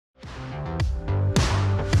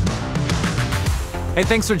Hey,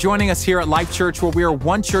 thanks for joining us here at Life.Church, where we are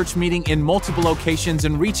one church meeting in multiple locations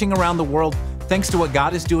and reaching around the world thanks to what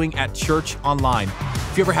God is doing at Church Online.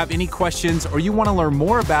 If you ever have any questions or you want to learn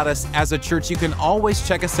more about us as a church, you can always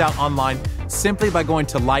check us out online simply by going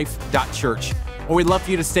to Life.Church. Or we'd love for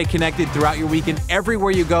you to stay connected throughout your week and everywhere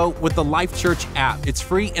you go with the Life.Church app. It's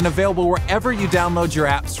free and available wherever you download your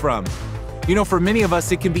apps from. You know, for many of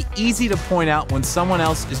us, it can be easy to point out when someone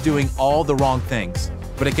else is doing all the wrong things,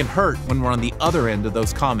 but it can hurt when we're on the other end of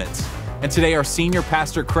those comments. And today, our senior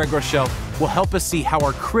pastor, Groeschel, will help us see how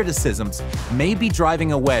our criticisms may be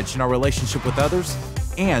driving a wedge in our relationship with others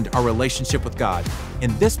and our relationship with God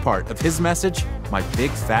in this part of his message, My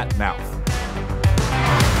Big Fat Mouth.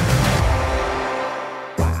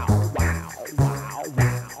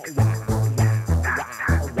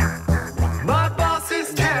 My boss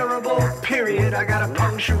is terrible, period. I gotta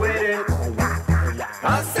punctuate it.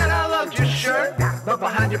 I said I loved your shirt, but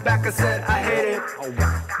behind your back I said I hate it.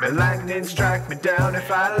 The lightning strike me down. If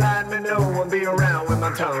I lied, me no one be around when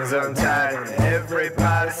my tongue's untied.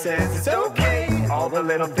 Everybody says it's okay. All the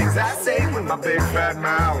little things I say with my big fat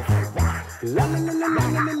mouth. La la la la la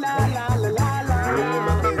la la la la la la.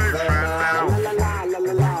 My big fat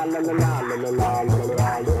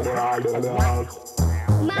mouth.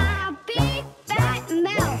 My big fat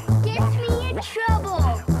mouth gets me in trouble.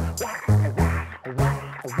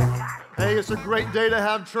 Hey, it's a great day to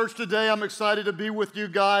have church today. I'm excited to be with you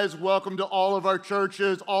guys. Welcome to all of our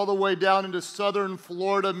churches, all the way down into southern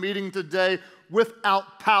Florida, meeting today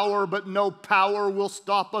without power, but no power will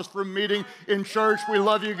stop us from meeting in church. We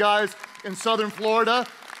love you guys in southern Florida.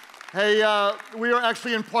 Hey, we are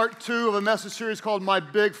actually in part 2 of a message series called My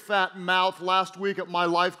Big Fat Mouth. Last week at my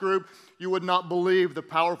life group, you would not believe the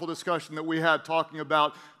powerful discussion that we had talking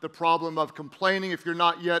about the problem of complaining. If you're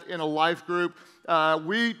not yet in a life group,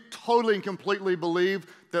 we totally and completely believe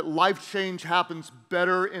that life change happens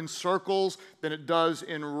better in circles than it does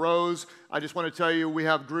in rows. I just want to tell you, we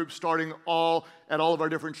have groups starting at all of our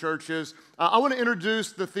different churches. I want to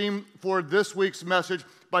introduce the theme for this week's message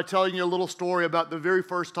by telling you a little story about the very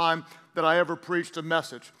first time that I ever preached a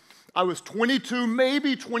message. I was 22,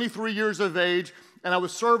 maybe 23 years of age, and I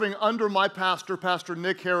was serving under my pastor, Pastor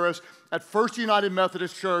Nick Harris, at First United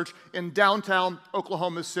Methodist Church in downtown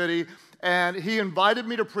Oklahoma City. And he invited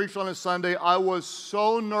me to preach on a Sunday. I was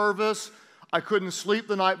so nervous. I couldn't sleep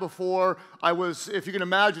the night before. If you can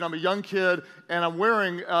imagine, I'm a young kid, and I'm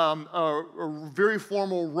wearing a very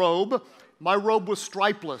formal robe. My robe was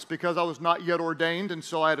stripeless because I was not yet ordained, and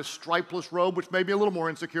so I had a stripeless robe, which made me a little more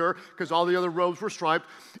insecure because all the other robes were striped.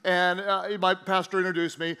 And my pastor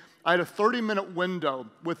introduced me. I had a 30-minute window.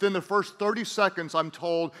 Within the first 30 seconds, I'm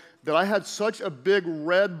told that I had such a big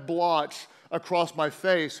red blotch across my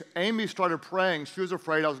face. Amy started praying. She was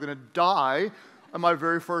afraid I was going to die on my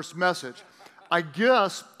very first message. I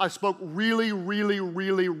guess I spoke really, really,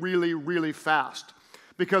 really, really, really fast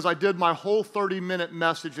because I did my whole 30-minute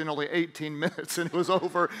message in only 18 minutes, and it was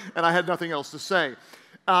over, and I had nothing else to say.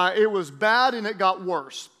 It was bad, and it got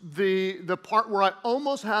worse. The part where I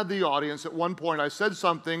almost had the audience, at one point I said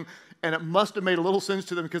something, and it must have made a little sense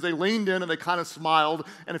to them because they leaned in and they kind of smiled,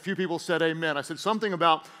 and a few people said amen. I said something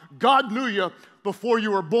about, God knew you before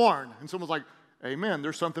you were born. And someone was like, amen,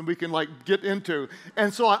 there's something we can get into.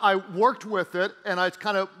 And so I worked with it, and I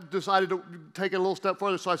kind of decided to take it a little step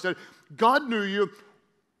further. So I said, God knew you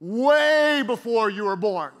way before you were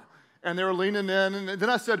born. And they were leaning in, and then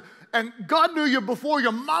I said, and God knew you before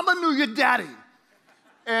your mama knew your daddy.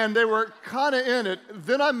 And they were kind of in it.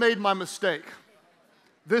 Then I made my mistake.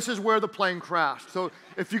 This is where the plane crashed. So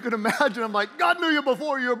if you can imagine, I'm like, God knew you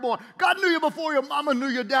before you were born. God knew you before your mama knew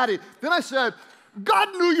your daddy. Then I said,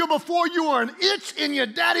 God knew you before you were an itch in your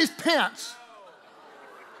daddy's pants.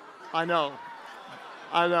 I know.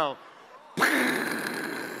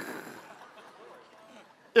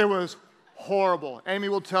 It was horrible. Amy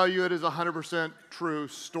will tell you it is a 100% true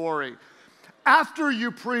story. After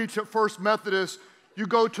you preach at First Methodist, you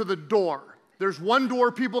go to the door. There's one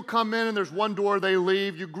door people come in, and there's one door they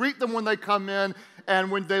leave. You greet them when they come in,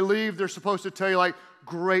 and when they leave, they're supposed to tell you,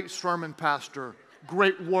 great sermon, Pastor.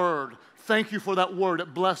 Great word. Thank you for that word.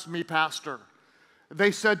 It blessed me, Pastor.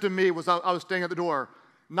 They said to me, I was staying at the door,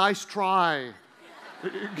 nice try.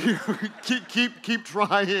 keep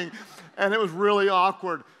trying. And it was really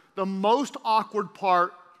awkward. The most awkward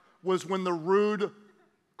part was when the rude,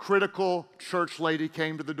 critical church lady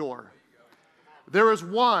came to the door. There is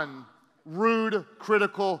one rude,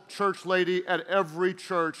 critical church lady at every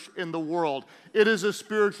church in the world. It is a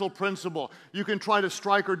spiritual principle. You can try to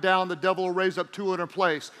strike her down, the devil will raise up two in her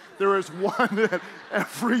place. There is one at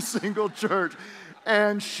every single church.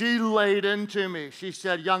 And she laid into me. She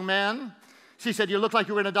said, young man, She said, you look like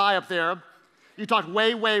you were going to die up there. You talked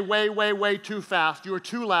way, way, way, way, way too fast. You were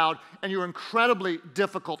too loud, and you were incredibly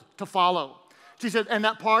difficult to follow. She said, and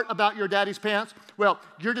that part about your daddy's pants, well,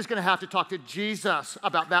 you're just going to have to talk to Jesus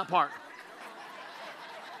about that part.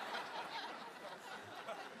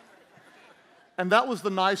 And that was the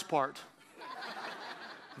nice part.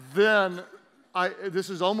 Then, this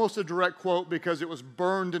is almost a direct quote because it was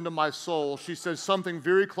burned into my soul. She said something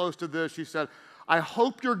very close to this. She said, I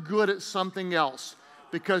hope you're good at something else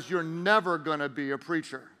because you're never going to be a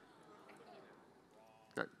preacher.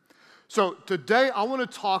 Okay. So today I want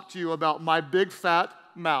to talk to you about my big fat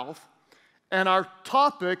mouth, and our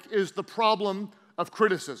topic is the problem of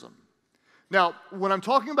criticism. Now, when I'm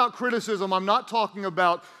talking about criticism, I'm not talking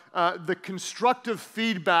about the constructive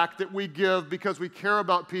feedback that we give because we care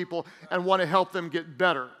about people and want to help them get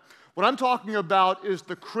better. What I'm talking about is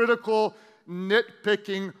the critical,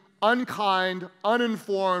 nitpicking, unkind,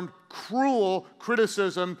 uninformed, cruel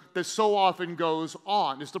criticism that so often goes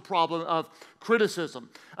on. It's the problem of criticism.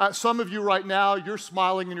 Some of you right now, you're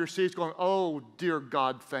smiling in your seats going, oh, dear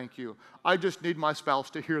God, thank you. I just need my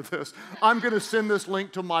spouse to hear this. I'm going to send this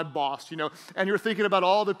link to my boss, and you're thinking about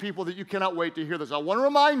all the people that you cannot wait to hear this. I want to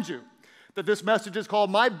remind you that this message is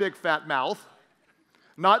called My Big Fat Mouth,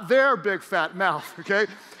 not their big fat mouth, okay?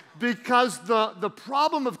 Because the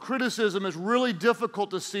problem of criticism is really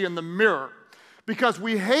difficult to see in the mirror. Because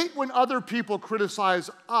we hate when other people criticize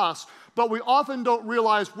us, but we often don't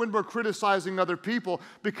realize when we're criticizing other people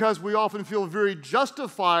because we often feel very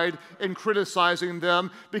justified in criticizing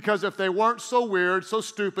them because if they weren't so weird, so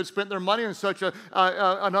stupid, spent their money in such an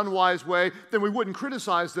unwise way, then we wouldn't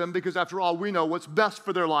criticize them because after all, we know what's best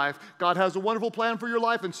for their life. God has a wonderful plan for your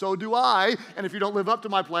life, and so do I. And if you don't live up to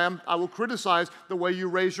my plan, I will criticize the way you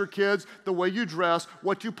raise your kids, the way you dress,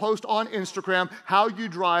 what you post on Instagram, how you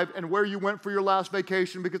drive, and where you went for your last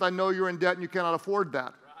vacation because I know you're in debt and you cannot afford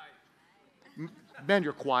that. Man,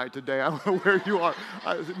 you're quiet today. I don't know where you are.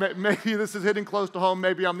 Maybe this is hitting close to home.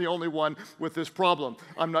 Maybe I'm the only one with this problem.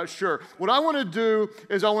 I'm not sure. What I want to do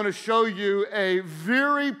is I want to show you a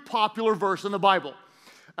very popular verse in the Bible.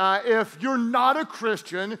 If you're not a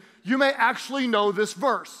Christian, you may actually know this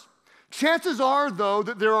verse. Chances are, though,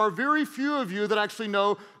 that there are very few of you that actually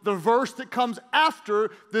know the verse that comes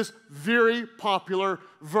after this very popular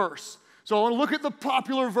verse. So I want to look at the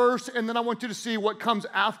popular verse, and then I want you to see what comes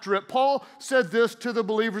after it. Paul said this to the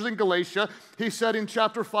believers in Galatia. He said in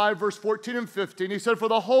chapter 5, verse 14 and 15, he said, for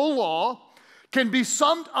the whole law can be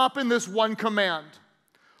summed up in this one command.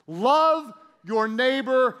 Love your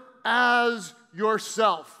neighbor as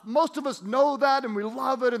yourself. Most of us know that, and we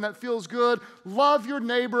love it, and that feels good. Love your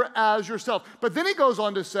neighbor as yourself. But then he goes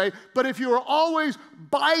on to say, but if you are always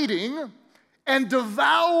biting and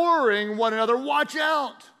devouring one another, watch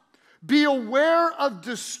out. Be aware of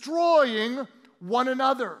destroying one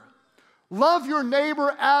another. Love your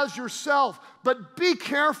neighbor as yourself, but be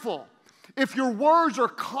careful. If your words are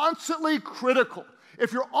constantly critical,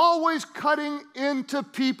 if you're always cutting into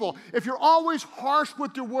people, if you're always harsh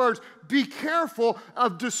with your words, be careful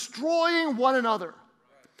of destroying one another.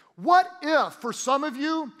 What if, for some of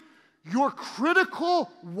you, your critical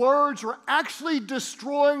words are actually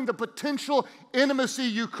destroying the potential intimacy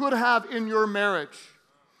you could have in your marriage?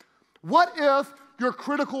 What if your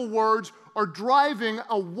critical words are driving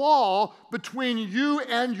a wall between you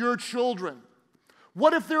and your children?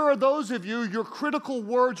 What if there are those of you, your critical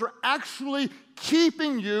words are actually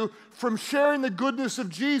keeping you from sharing the goodness of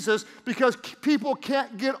Jesus because people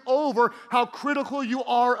can't get over how critical you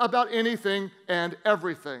are about anything and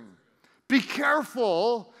everything? Be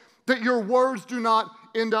careful that your words do not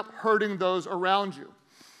end up hurting those around you.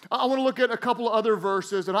 I want to look at a couple of other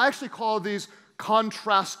verses, and I actually call these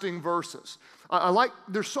contrasting verses.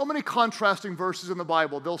 There's so many contrasting verses in the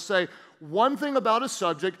Bible. They'll say one thing about a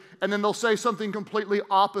subject, and then they'll say something completely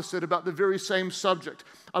opposite about the very same subject.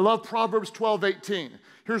 I love Proverbs 12:18.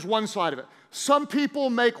 Here's one side of it. Some people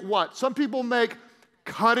make what? Some people make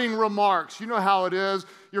cutting remarks. You know how it is.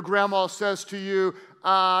 Your grandma says to you,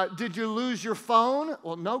 did you lose your phone?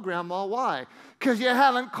 Well, no, Grandma. Why? Because you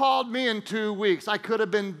haven't called me in 2 weeks. I could have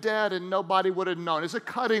been dead and nobody would have known. It's a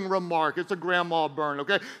cutting remark. It's a grandma burn,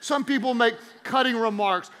 okay? Some people make cutting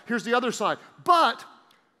remarks. Here's the other side. But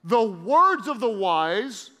the words of the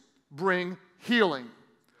wise bring healing.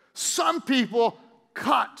 Some people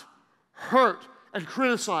cut, hurt, and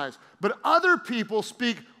criticize. But other people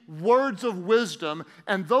speak words of wisdom,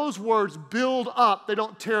 and those words build up. They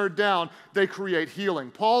don't tear down. They create healing.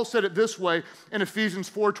 Paul said it this way in Ephesians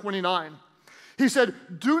 4:29. He said,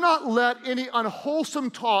 do not let any unwholesome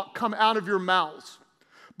talk come out of your mouths,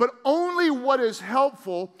 but only what is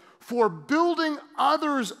helpful for building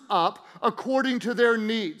others up according to their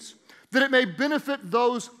needs, that it may benefit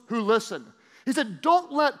those who listen. He said,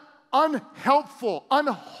 don't let unhelpful,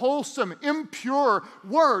 unwholesome, impure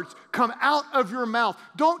words come out of your mouth.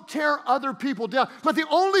 Don't tear other people down. Let the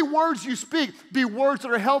only words you speak be words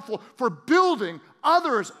that are helpful for building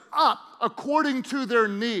others up according to their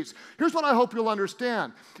needs. Here's what I hope you'll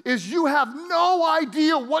understand, is you have no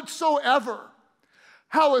idea whatsoever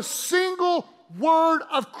how a single word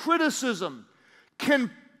of criticism can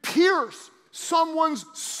pierce someone's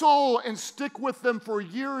soul and stick with them for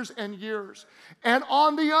years and years. And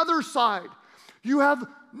on the other side, you have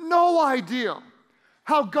no idea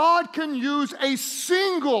how God can use a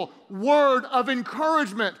single word of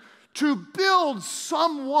encouragement to build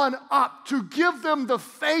someone up, to give them the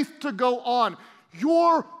faith to go on.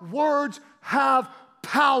 Your words have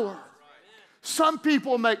power. Some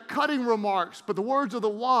people make cutting remarks, but the words of the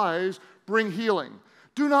wise bring healing.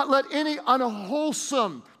 Do not let any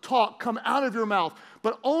unwholesome talk come out of your mouth,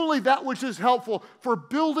 but only that which is helpful for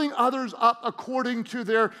building others up according to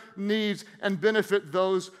their needs and benefit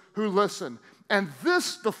those who listen. And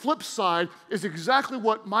this, the flip side, is exactly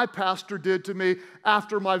what my pastor did to me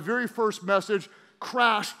after my very first message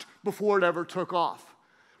crashed before it ever took off.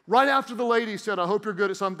 Right after the lady said, I hope you're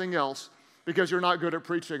good at something else because you're not good at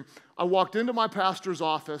preaching, I walked into my pastor's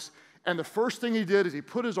office, and the first thing he did is he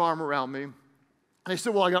put his arm around me, and he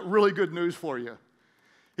said, well, I got really good news for you.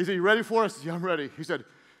 He said, you ready for it? I said, yeah, I'm ready. He said,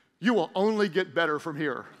 you will only get better from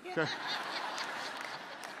here. Okay.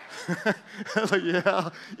 I was like, yeah,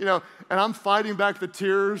 and I'm fighting back the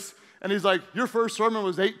tears. And he's like, your first sermon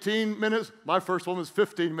was 18 minutes. My first one was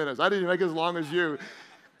 15 minutes. I didn't make it as long as you.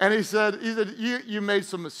 And he said, you made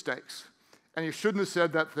some mistakes. And you shouldn't have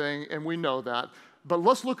said that thing, and we know that. But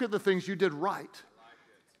let's look at the things you did right.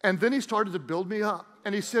 And then he started to build me up.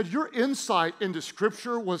 And he said, your insight into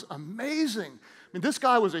Scripture was amazing. I mean, this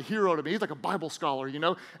guy was a hero to me. He's like a Bible scholar,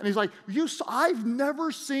 And he's like, I've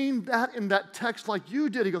never seen that in that text like you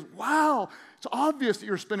did. He goes, wow, it's obvious that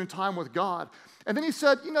you're spending time with God. And then he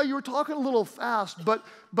said, you were talking a little fast, but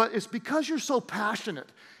it's because you're so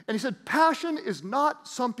passionate. And he said, passion is not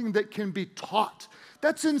something that can be taught.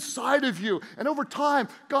 That's inside of you. And over time,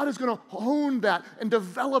 God is going to hone that and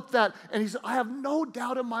develop that. And he said, I have no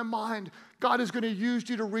doubt in my mind God is going to use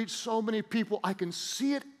you to reach so many people. I can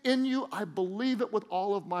see it in you. I believe it with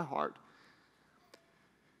all of my heart.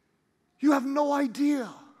 You have no idea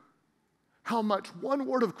how much one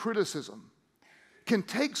word of criticism can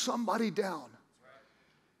take somebody down.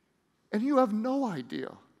 And you have no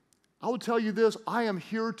idea. I will tell you this, I am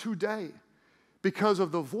here today because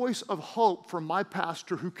of the voice of hope from my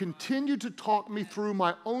pastor who continued to talk me through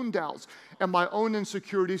my own doubts and my own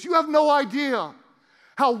insecurities. You have no idea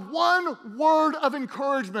how one word of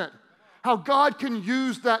encouragement, how God can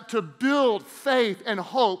use that to build faith and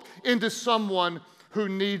hope into someone who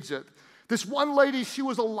needs it. This one lady, she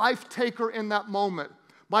was a life taker in that moment.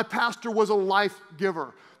 My pastor was a life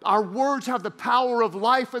giver. Our words have the power of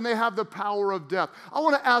life and they have the power of death. I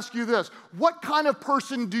want to ask you this. What kind of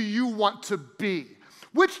person do you want to be?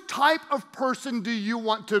 Which type of person do you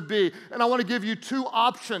want to be? And I want to give you two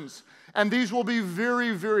options, and these will be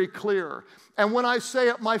very, very clear. And when I say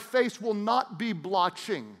it, my face will not be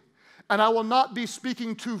blotching, and I will not be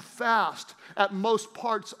speaking too fast at most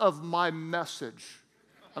parts of my message.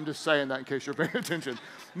 I'm just saying that in case you're paying attention.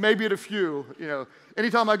 Maybe at a few,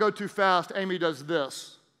 Anytime I go too fast, Amy does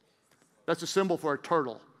this. That's a symbol for a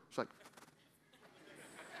turtle. It's like,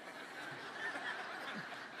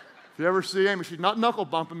 if you ever see Amy, she's not knuckle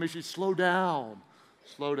bumping me, she's slow down.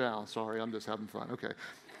 Slow down, sorry, I'm just having fun,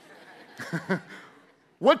 okay.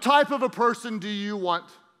 What type of a person do you want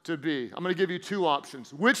to be? I'm going to give you two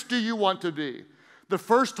options. Which do you want to be? The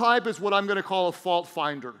first type is what I'm going to call a fault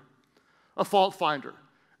finder. A fault finder.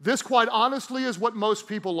 This, quite honestly, is what most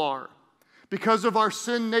people are. Because of our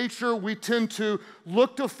sin nature, we tend to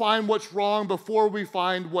look to find what's wrong before we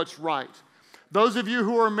find what's right. Those of you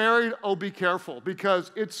who are married, be careful,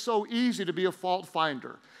 because it's so easy to be a fault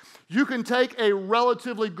finder. You can take a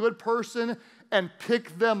relatively good person and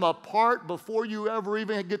pick them apart before you ever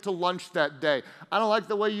even get to lunch that day. I don't like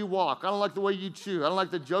the way you walk. I don't like the way you chew. I don't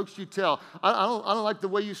like the jokes you tell. I don't like the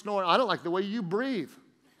way you snore. I don't like the way you breathe.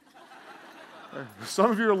 Some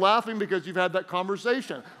of you are laughing because you've had that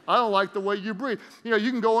conversation. I don't like the way you breathe. You know, you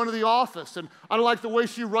can go into the office, and I don't like the way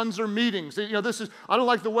she runs her meetings. You know, I don't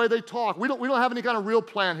like the way they talk. We don't have any kind of real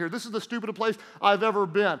plan here. This is the stupidest place I've ever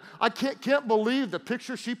been. I can't believe the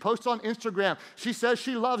picture she posts on Instagram. She says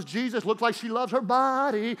she loves Jesus. Looks like she loves her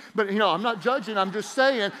body. But, you know, I'm not judging. I'm just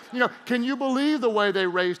saying, you know, can you believe the way they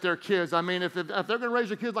raise their kids? I mean, if they're going to raise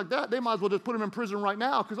their kids like that, they might as well just put them in prison right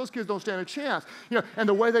now because those kids don't stand a chance. You know, and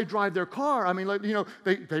the way they drive their car, I mean, like, you know,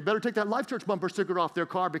 they better take that Life.Church bumper sticker off their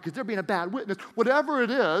car because they're being a bad witness. Whatever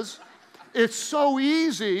it is, it's so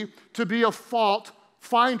easy to be a fault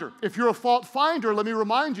finder. If you're a fault finder, let me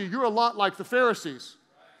remind you, you're a lot like the Pharisees.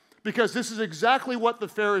 Because this is exactly what the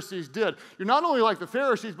Pharisees did. You're not only like the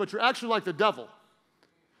Pharisees, but you're actually like the devil.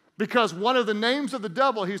 Because one of the names of the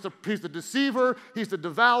devil, he's the deceiver, he's the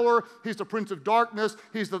devourer, he's the prince of darkness,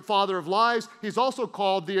 he's the father of lies. He's also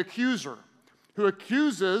called the accuser, who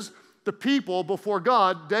accuses the people before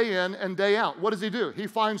God day in and day out. What does he do? He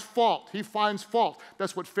finds fault. He finds fault.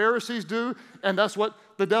 That's what Pharisees do, and that's what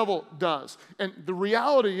the devil does. And the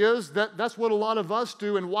reality is that that's what a lot of us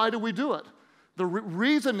do, and why do we do it? The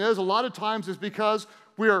reason is a lot of times is because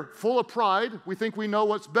we are full of pride. We think we know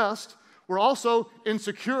what's best. We're also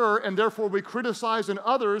insecure, and therefore we criticize in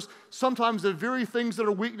others sometimes the very things that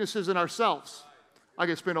are weaknesses in ourselves. I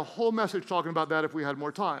could spend a whole message talking about that if we had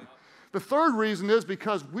more time. The third reason is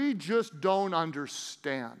because we just don't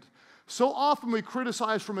understand. So often we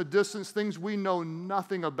criticize from a distance things we know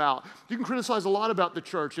nothing about. You can criticize a lot about the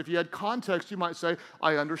church. If you had context, you might say,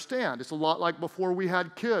 I understand. It's a lot like before we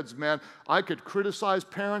had kids, man. I could criticize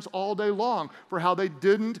parents all day long for how they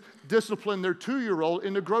didn't discipline their 2-year-old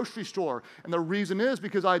in the grocery store. And the reason is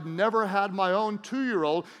because I'd never had my own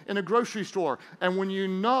 2-year-old in a grocery store. And when you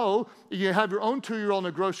know you have your own 2-year-old in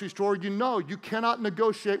a grocery store, you know you cannot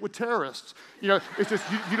negotiate with terrorists. You know, it's just,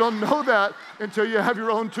 you don't know that until you have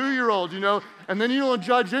your own 2-year-old, you know. And then you don't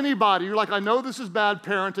judge anybody. You're like, I know this is bad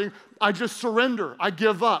parenting. I just surrender. I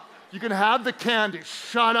give up. You can have the candy.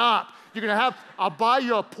 Shut up. I'll buy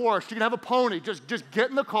you a Porsche. You can have a pony. Just get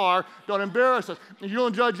in the car. Don't embarrass us. And you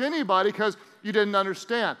don't judge anybody because you didn't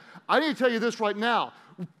understand. I need to tell you this right now.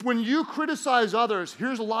 When you criticize others,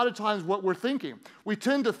 here's a lot of times what we're thinking. We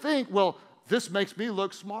tend to think, well, this makes me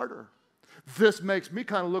look smarter. This makes me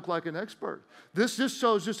kind of look like an expert. This just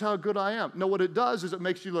shows just how good I am. No, what it does is it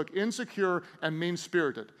makes you look insecure and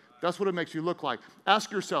mean-spirited. That's what it makes you look like.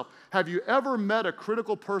 Ask yourself, have you ever met a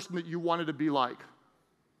critical person that you wanted to be like?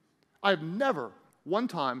 I've never, one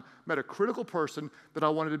time, met a critical person that I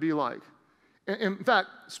wanted to be like. In fact,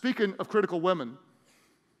 speaking of critical women,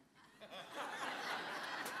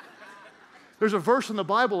 there's a verse in the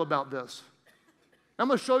Bible about this. I'm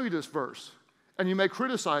going to show you this verse, and you may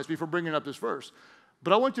criticize me for bringing up this verse,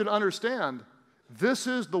 but I want you to understand, this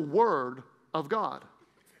is the Word of God.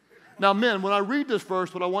 Now, men, when I read this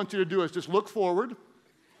verse, what I want you to do is just look forward.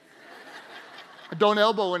 Don't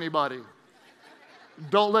elbow anybody.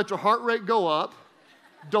 Don't let your heart rate go up.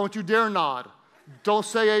 Don't you dare nod. Don't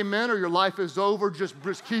say amen or your life is over. Just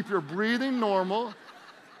keep your breathing normal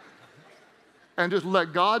and just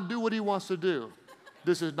let God do what he wants to do.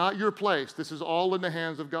 This is not your place. This is all in the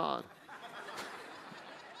hands of God.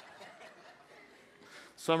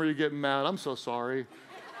 Some of you getting mad. I'm so sorry.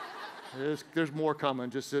 There's more coming.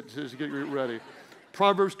 Just get ready.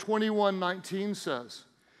 Proverbs 21:19 says,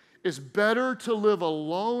 it's better to live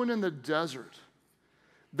alone in the desert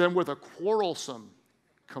than with a quarrelsome,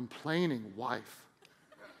 complaining wife.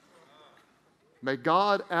 May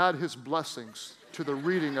God add his blessings to the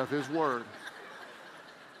reading of his word.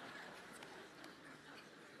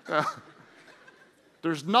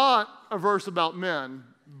 There's not a verse about men,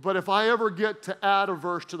 but if I ever get to add a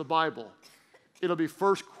verse to the Bible, it'll be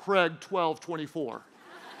 1 Craig 12:24.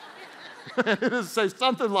 It'll say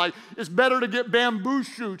something like, it's better to get bamboo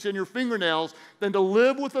shoots in your fingernails than to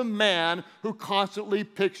live with a man who constantly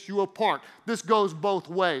picks you apart. This goes both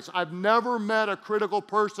ways. I've never met a critical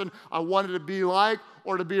person I wanted to be like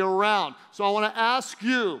or to be around. So I want to ask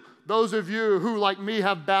you, those of you who, like me,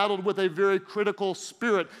 have battled with a very critical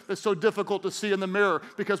spirit that's so difficult to see in the mirror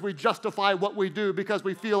because we justify what we do, because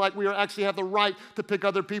we feel like we actually have the right to pick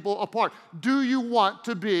other people apart. Do you want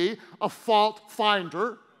to be a fault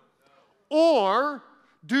finder? Or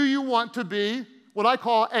do you want to be what I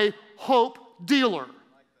call a hope dealer?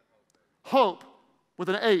 Hope with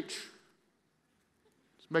an H.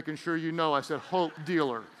 Just making sure you know I said hope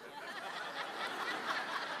dealer.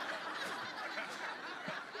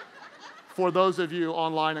 For those of you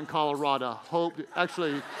online in Colorado, hope,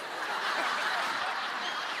 actually, I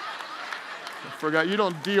forgot, you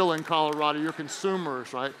don't deal in Colorado, you're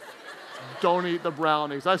consumers, right? Don't eat the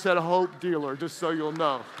brownies. I said hope dealer, just so you'll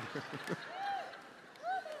know.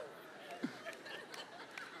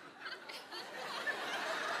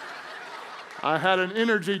 I had an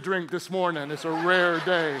energy drink this morning. It's a rare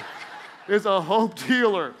day. It's a hope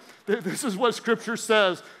dealer. This is what Scripture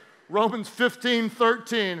says. Romans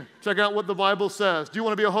 15:13. Check out what the Bible says. Do you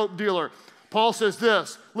want to be a hope dealer? Paul says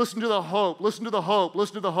this. Listen to the hope. Listen to the hope.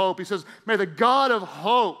 Listen to the hope. He says, may the God of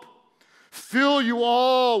hope fill you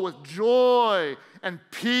all with joy and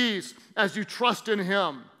peace as you trust in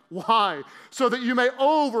him. Why? So that you may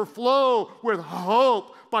overflow with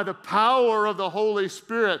hope by the power of the Holy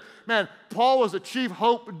Spirit. Man, Paul was a chief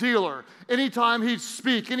hope dealer. Anytime he'd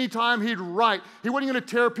speak, anytime he'd write, he wasn't going to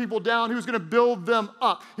tear people down. He was going to build them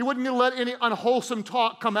up. He wasn't going to let any unwholesome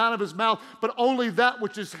talk come out of his mouth, but only that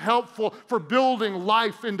which is helpful for building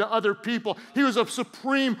life into other people. He was a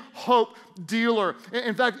supreme hope dealer.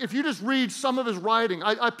 In fact, if you just read some of his writing,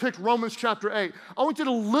 I picked Romans chapter 8. I want you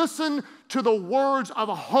to listen to the words of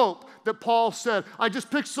hope that Paul said. I just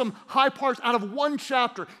picked some high parts out of one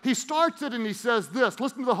chapter. He starts it and he says this.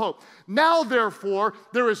 Listen to the hope. Now, therefore,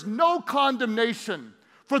 there is no condemnation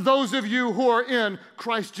for those of you who are in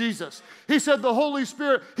Christ Jesus. He said the Holy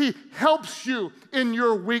Spirit, he helps you in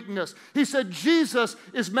your weakness. He said Jesus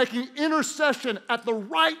is making intercession at the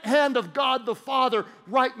right hand of God the Father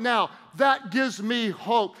right now. That gives me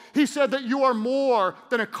hope. He said that you are more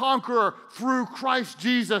than a conqueror through Christ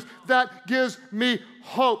Jesus. That gives me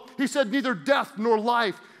hope. He said neither death nor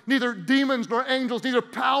life, neither demons nor angels, neither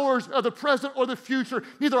powers of the present or the future,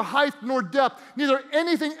 neither height nor depth, neither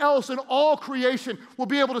anything else in all creation will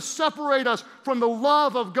be able to separate us from the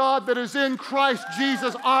love of God that is in Christ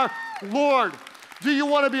Jesus our Lord. Do you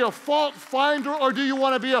want to be a fault finder or do you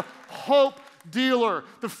want to be a hope dealer?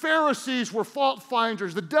 The Pharisees were fault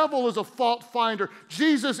finders. The devil is a fault finder.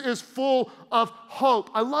 Jesus is full of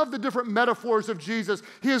hope. I love the different metaphors of Jesus.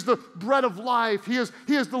 He is the bread of life. He is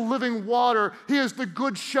the living water. He is the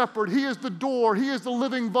good shepherd. He is the door. He is the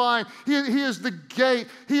living vine. He is the gate.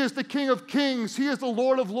 He is the King of kings. He is the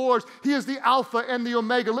Lord of lords. He is the Alpha and the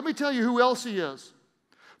Omega. Let me tell you who else he is.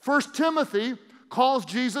 1 Timothy calls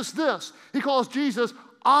Jesus this. He calls Jesus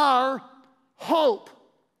our hope.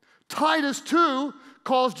 Titus 2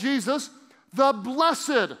 calls Jesus the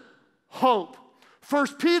blessed hope. 1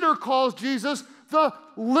 Peter calls Jesus the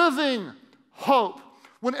living hope.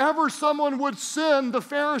 Whenever someone would sin, the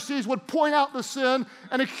Pharisees would point out the sin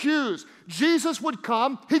and accuse. Jesus would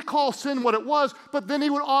come, he'd call sin what it was, but then he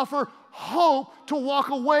would offer hope to walk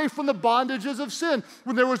away from the bondages of sin.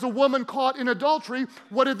 When there was a woman caught in adultery,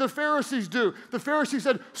 what did the Pharisees do? The Pharisees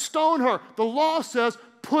said, stone her. The law says,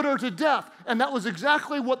 put her to death. And that was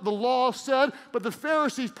exactly what the law said, but the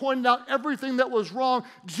Pharisees pointed out everything that was wrong.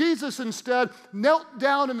 Jesus instead knelt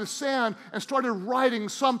down in the sand and started writing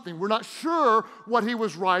something. We're not sure what he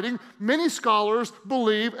was writing. Many scholars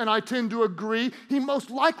believe, and I tend to agree, he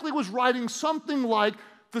most likely was writing something like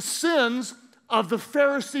the sins of the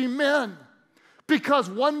Pharisee men. Because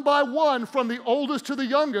one by one, from the oldest to the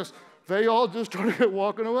youngest, they all just started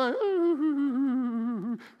walking away.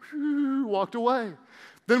 Walked away.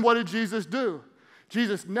 Then what did Jesus do?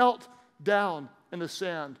 Jesus knelt down in the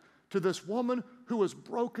sand to this woman who was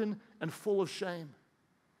broken and full of shame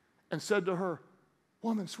and said to her,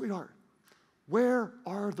 woman, sweetheart, where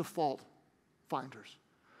are the fault finders?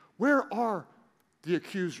 Where are the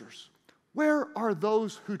accusers? Where are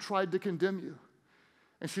those who tried to condemn you?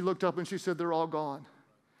 And she looked up and she said, they're all gone.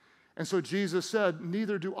 And so Jesus said,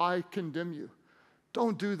 neither do I condemn you.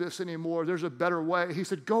 Don't do this anymore. There's a better way. He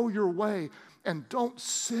said, go your way and don't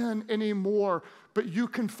sin anymore. But you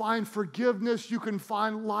can find forgiveness. You can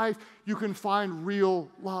find life. You can find real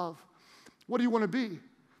love. What do you want to be? Do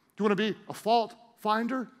you want to be a fault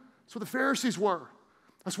finder? That's what the Pharisees were.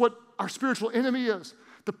 That's what our spiritual enemy is.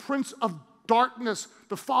 The prince of darkness,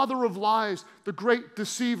 the father of lies, the great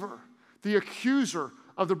deceiver, the accuser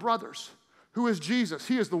of the brothers. Who is Jesus?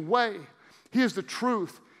 He is the way. He is the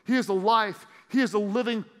truth. He is the life. He is the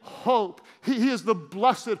living hope. He is the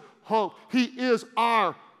blessed hope. He is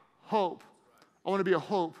our hope. I want to be a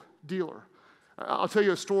hope dealer. I'll tell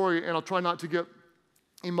you a story, and I'll try not to get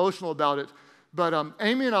emotional about it. But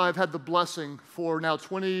Amy and I have had the blessing for now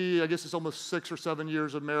 20, I guess it's almost 6 or 7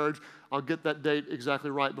 years of marriage. I'll get that date exactly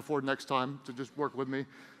right before next time, so just work with me.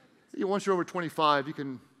 Once you're over 25, you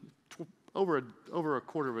can, over a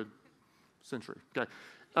quarter of a century. Okay.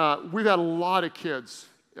 We've had a lot of kids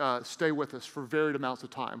stay with us for varied amounts of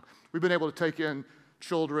time. We've been able to take in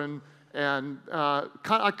children And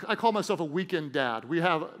I call myself a weekend dad. We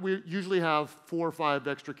usually have 4 or 5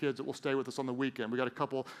 extra kids that will stay with us on the weekend. We got a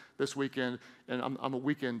couple this weekend, and I'm a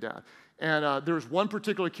weekend dad. And there was one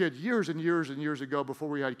particular kid years and years and years ago before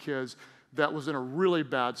we had kids that was in a really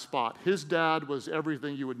bad spot. His dad was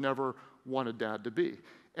everything you would never want a dad to be.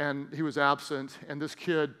 And he was absent, and this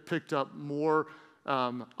kid picked up more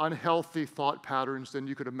unhealthy thought patterns than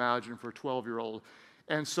you could imagine for a 12-year-old.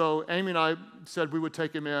 And so Amy and I said we would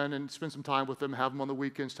take him in and spend some time with him, have him on the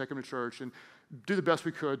weekends, take him to church, and do the best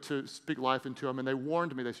we could to speak life into him. And they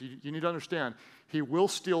warned me, they said, you need to understand, he will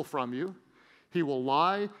steal from you. He will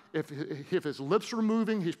lie. If his lips are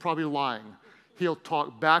moving, he's probably lying. He'll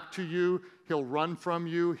talk back to you. He'll run from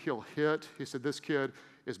you. He'll hit. He said, this kid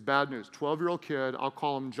is bad news. 12-year-old kid, I'll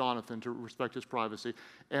call him Jonathan to respect his privacy.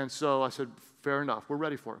 And so I said, fair enough, we're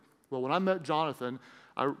ready for it. Well, when I met Jonathan,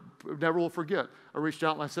 I never will forget. I reached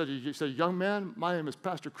out and I said, young man, my name is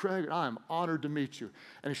Pastor Craig, and I am honored to meet you.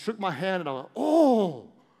 And he shook my hand, and I went, oh,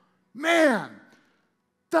 man,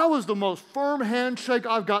 that was the most firm handshake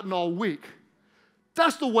I've gotten all week.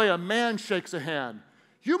 That's the way a man shakes a hand.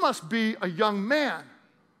 You must be a young man.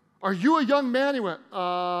 Are you a young man? He went,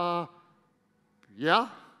 yeah.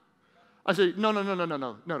 I said,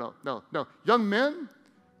 no. Young men,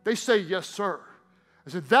 they say yes, sir. I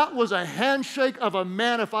said, that was a handshake of a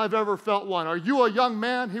man if I've ever felt one. Are you a young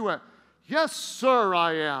man? He went, yes, sir,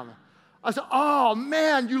 I am. I said, oh,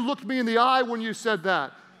 man, you looked me in the eye when you said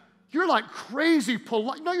that. You're like crazy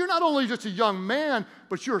polite. No, you're not only just a young man,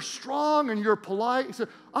 but you're strong and you're polite. He said,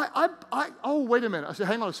 oh, wait a minute. I said,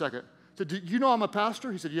 hang on a second. I said, do you know I'm a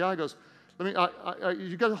pastor? He said, yeah. He goes,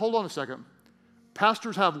 you got to hold on a second.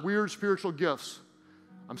 Pastors have weird spiritual gifts.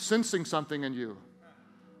 I'm sensing something in you.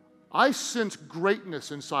 I sense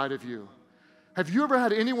greatness inside of you. Have you ever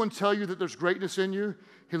had anyone tell you that there's greatness in you?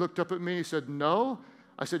 He looked up at me and he said, no.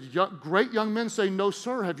 I said, great young men say, no,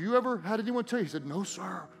 sir. Have you ever had anyone tell you? He said, no,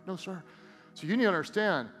 sir. No, sir. So you need to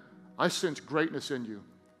understand, I sense greatness in you.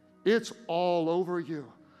 It's all over you.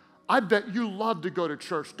 I bet you love to go to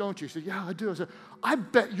church, don't you? He said, yeah, I do. I said, I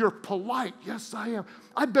bet you're polite. Yes, I am.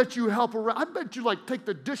 I bet you help around. I bet you take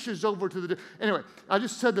the dishes over to the... Anyway, I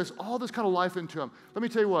just said all this kind of life into him. Let me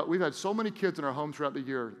tell you what, we've had so many kids in our home throughout the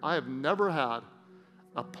year. I have never had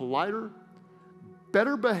a politer,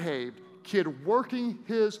 better behaved kid working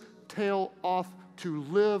his tail off to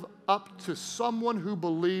live up to someone who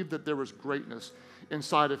believed that there was greatness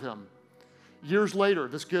inside of him. Years later,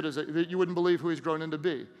 this kid you wouldn't believe who he's grown into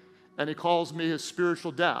be. And he calls me his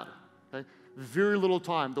spiritual dad. Okay? Very little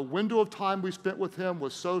time. The window of time we spent with him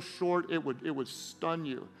was so short, it would stun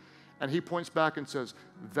you. And he points back and says,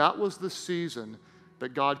 that was the season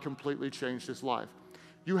that God completely changed his life.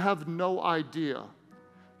 You have no idea.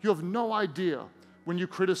 You have no idea when you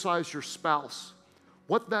criticize your spouse,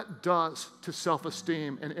 what that does to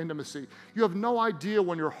self-esteem and intimacy. You have no idea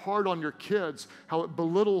when you're hard on your kids, how it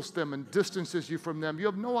belittles them and distances you from them. You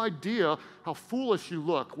have no idea how foolish you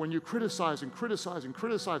look when you criticize and criticize and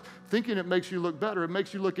criticize, thinking it makes you look better. It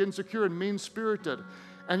makes you look insecure and mean-spirited.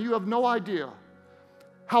 And you have no idea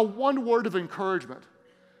how one word of encouragement,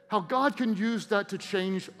 how God can use that to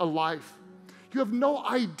change a life. You have no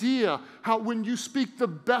idea how when you speak the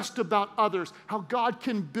best about others, how God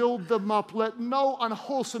can build them up. Let no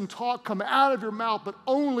unwholesome talk come out of your mouth, but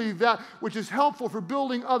only that which is helpful for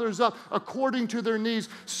building others up according to their needs.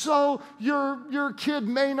 So your kid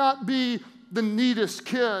may not be the neatest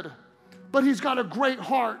kid, but he's got a great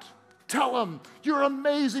heart. Tell him, you're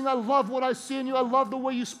amazing. I love what I see in you. I love the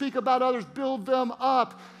way you speak about others. Build them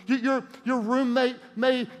up. Your roommate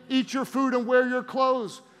may eat your food and wear your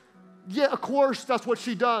clothes. Yeah, of course, that's what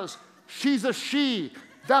she does. She's a she.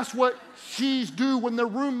 That's what she's do when they're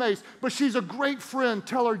roommates. But she's a great friend.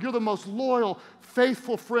 Tell her you're the most loyal,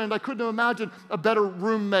 faithful friend. I couldn't imagine a better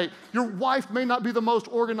roommate. Your wife may not be the most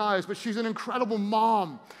organized, but she's an incredible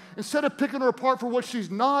mom. Instead of picking her apart for what she's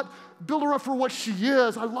not, build her up for what she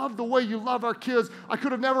is. I love the way you love our kids. I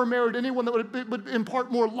could have never married anyone that would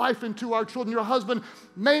impart more life into our children. Your husband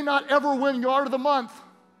may not ever win Yard of the Month.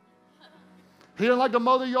 He didn't like to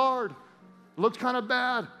mow the yard. Looked kind of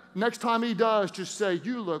bad. Next time he does, just say,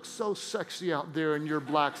 you look so sexy out there in your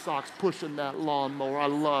black socks pushing that lawnmower. I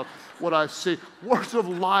love what I see. Words of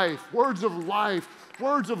life, words of life,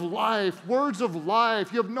 words of life, words of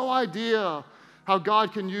life. You have no idea how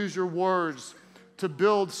God can use your words to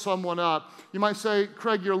build someone up. You might say,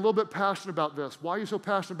 Craig, you're a little bit passionate about this. Why are you so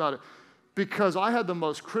passionate about it? Because I had the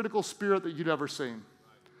most critical spirit that you'd ever seen.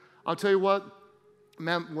 I'll tell you what,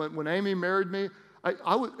 man, when Amy married me,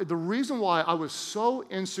 the reason why I was so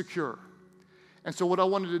insecure, and so what I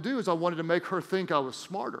wanted to do is I wanted to make her think I was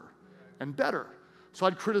smarter and better. So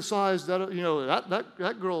I'd criticize that,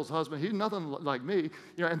 that girl's husband, he's nothing like me,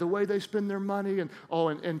 and the way they spend their money,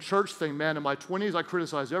 and church thing, man, in my 20s, I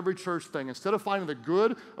criticized every church thing. Instead of finding the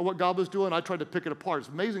good of what God was doing, I tried to pick it apart. It's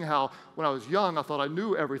amazing how, when I was young, I thought I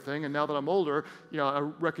knew everything, and now that I'm older, I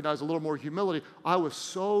recognize a little more humility. I was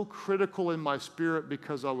so critical in my spirit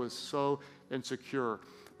because I was so insecure.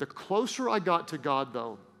 The closer I got to God,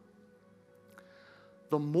 though,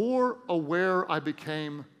 the more aware I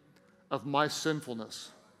became of my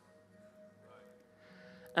sinfulness.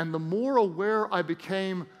 And the more aware I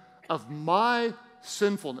became of my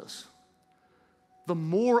sinfulness, the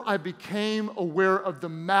more I became aware of the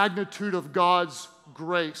magnitude of God's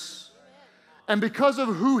grace. And because of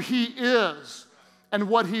who He is and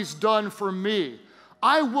what He's done for me,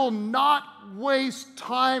 I will not waste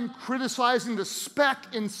time criticizing the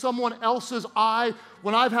speck in someone else's eye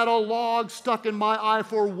when I've had a log stuck in my eye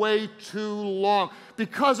for way too long.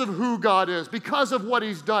 Because of who God is, because of what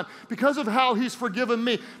He's done, because of how He's forgiven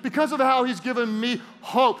me, because of how He's given me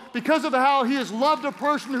hope, because of how He has loved a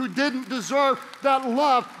person who didn't deserve that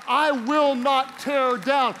love, I will not tear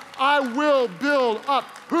down. I will build up.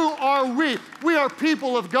 Who are we? We are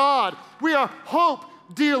people of God. We are hope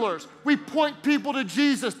dealers. We point people to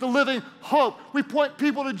Jesus, the living hope. We point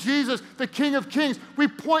people to Jesus, the King of Kings. We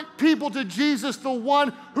point people to Jesus, the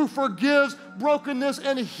one who forgives brokenness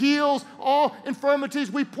and heals all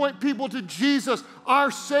infirmities. We point people to Jesus,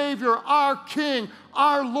 our Savior, our King,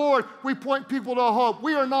 our Lord. We point people to hope.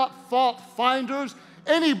 We are not fault finders.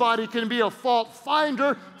 Anybody can be a fault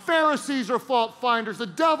finder. Pharisees are fault finders. The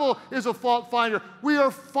devil is a fault finder. We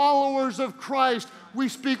are followers of Christ. We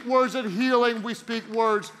speak words of healing. We speak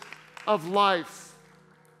words of life.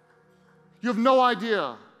 You have no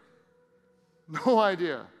idea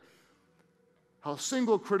how a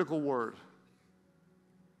single critical word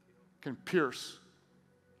can pierce,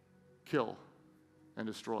 kill, and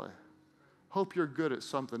destroy. Hope you're good at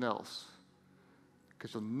something else,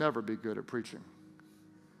 because you'll never be good at preaching.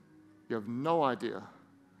 You have no idea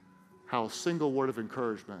how a single word of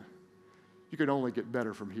encouragement, you can only get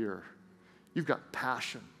better from here. You've got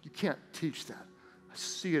passion. You can't teach that. I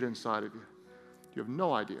see it inside of you. You have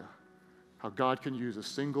no idea how God can use a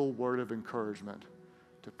single word of encouragement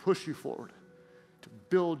to push you forward, to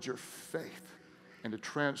build your faith, and to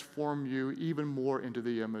transform you even more into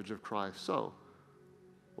the image of Christ. So,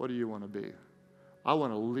 what do you want to be? I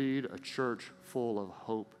want to lead a church full of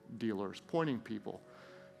hope dealers, pointing people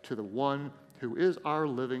to the one who is our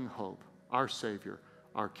living hope, our Savior,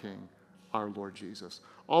 our King, our Lord Jesus.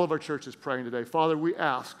 All of our churches praying today. Father, we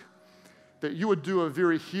ask that you would do a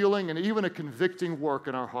very healing and even a convicting work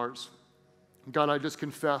in our hearts. God, I just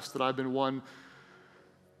confess that I've been one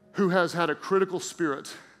who has had a critical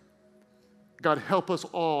spirit. God, help us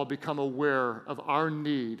all become aware of our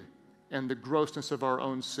need and the grossness of our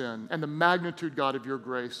own sin and the magnitude, God, of your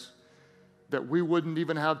grace, that we wouldn't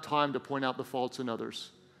even have time to point out the faults in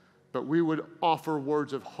others, but we would offer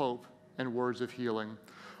words of hope and words of healing.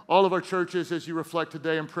 All of our churches, as you reflect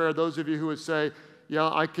today in prayer, those of you who would say, yeah,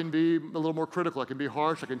 I can be a little more critical. I can be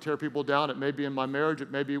harsh. I can tear people down. It may be in my marriage. It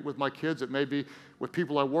may be with my kids. It may be with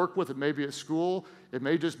people I work with. It may be at school. It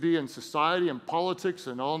may just be in society and politics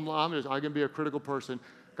and online. I can be a critical person.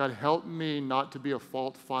 God, help me not to be a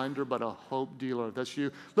fault finder, but a hope dealer. If that's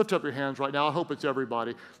you, lift up your hands right now. I hope it's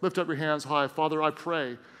everybody. Lift up your hands high. Father, I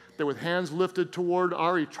pray that with hands lifted toward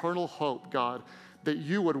our eternal hope, God, that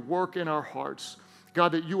you would work in our hearts.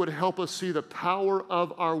 God, that you would help us see the power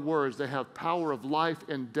of our words. They have power of life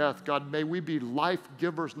and death. God, may we be life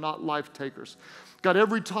givers, not life takers. God,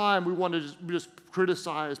 every time we want to just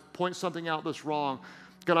criticize, point something out that's wrong,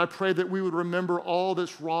 God, I pray that we would remember all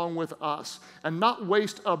that's wrong with us and not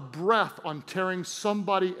waste a breath on tearing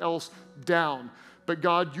somebody else down. But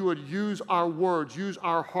God, you would use our words, use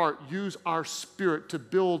our heart, use our spirit to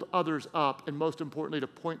build others up, and most importantly, to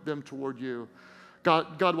point them toward you.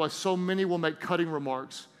 God, why so many will make cutting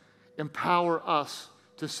remarks, empower us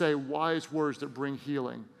to say wise words that bring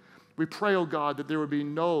healing. We pray, oh God, that there would be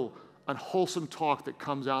no unwholesome talk that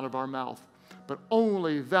comes out of our mouth, but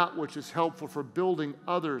only that which is helpful for building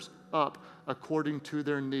others up according to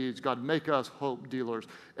their needs. God, make us hope dealers.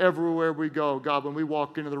 Everywhere we go, God, when we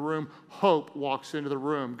walk into the room, hope walks into the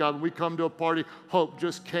room. God, when we come to a party, hope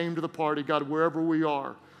just came to the party. God, wherever we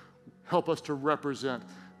are, help us to represent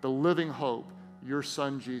the living hope, your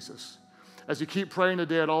Son, Jesus. As you keep praying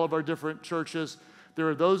today at all of our different churches, there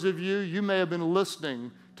are those of you, you may have been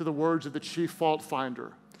listening to the words of the chief fault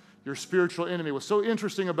finder, your spiritual enemy. What's so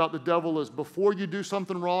interesting about the devil is before you do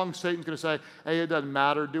something wrong, Satan's going to say, hey, it doesn't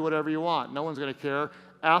matter, do whatever you want. No one's going to care.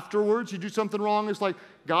 Afterwards, you do something wrong, it's like,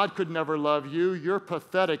 God could never love you. You're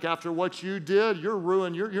pathetic. After what you did, you're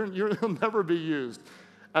ruined. You'll never be used.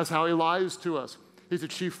 That's how he lies to us. He's a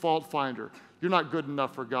chief fault finder. You're not good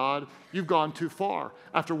enough for God. You've gone too far.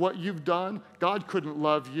 After what you've done, God couldn't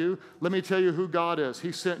love you. Let me tell you who God is.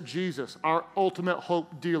 He sent Jesus, our ultimate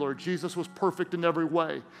hope dealer. Jesus was perfect in every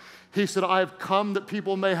way. He said, I have come that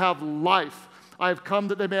people may have life. I have come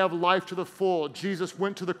that they may have life to the full. Jesus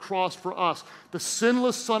went to the cross for us, the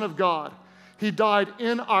sinless Son of God. He died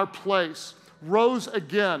in our place, rose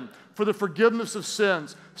again for the forgiveness of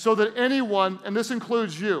sins, so that anyone, and this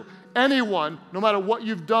includes you, anyone, no matter what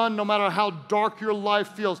you've done, no matter how dark your life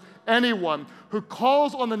feels, anyone who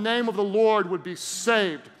calls on the name of the Lord would be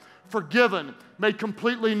saved, forgiven, made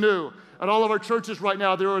completely new. At all of our churches right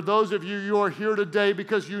now, there are those of you, you are here today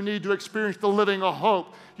because you need to experience the living of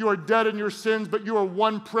hope. You are dead in your sins, but you are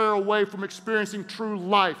one prayer away from experiencing true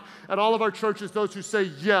life. At all of our churches, those who say,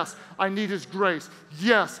 yes, I need His grace.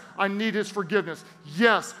 Yes, I need His forgiveness.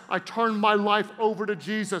 Yes, I turn my life over to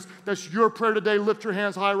Jesus. That's your prayer today. Lift your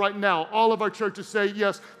hands high right now. All of our churches say,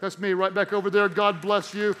 yes, that's me right back over there. God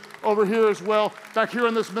bless you. Over here as well. Back here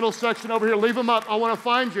in this middle section over here. Leave them up. I want to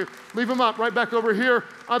find you. Leave them up right back over here.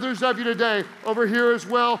 Others of you today over here as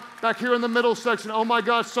well. Back here in the middle section. Oh my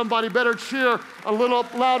gosh, somebody better cheer a little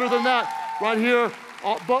louder than that. Right here,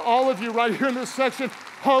 all of you right here in this section.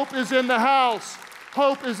 Hope is in the house.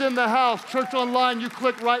 Hope is in the house. Church Online, you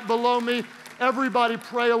click right below me. Everybody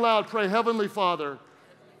pray aloud. Pray, Heavenly Father,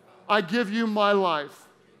 I give you my life.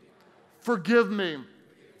 Forgive me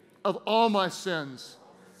of all my sins.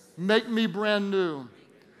 Make me brand new.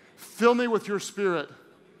 Fill me with your Spirit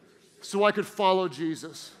so I could follow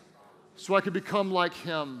Jesus, so I could become like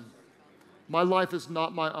Him. My life is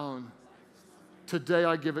not my own. Today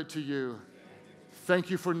I give it to you. Thank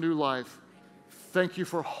you for new life. Thank you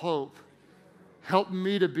for hope. Help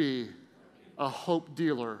me to be a hope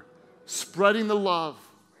dealer, spreading the love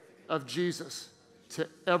of Jesus to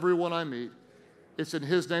everyone I meet. It's in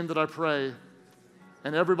His name that I pray.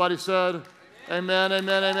 And everybody said, amen,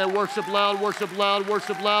 amen, amen. Worship loud, worship loud,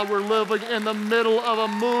 worship loud. We're living in the middle of a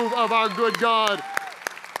move of our good God.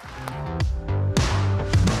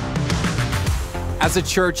 As a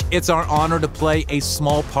church, it's our honor to play a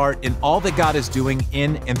small part in all that God is doing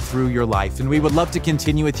in and through your life, and we would love to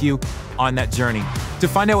continue with you on that journey. To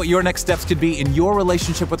find out what your next steps could be in your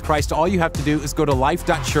relationship with Christ, all you have to do is go to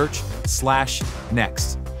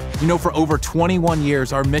Life.Church/next. You know, for over 21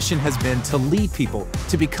 years, our mission has been to lead people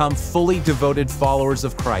to become fully devoted followers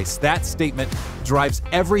of Christ. That statement drives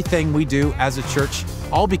everything we do as a church,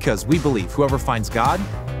 all because we believe whoever finds God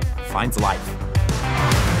finds life.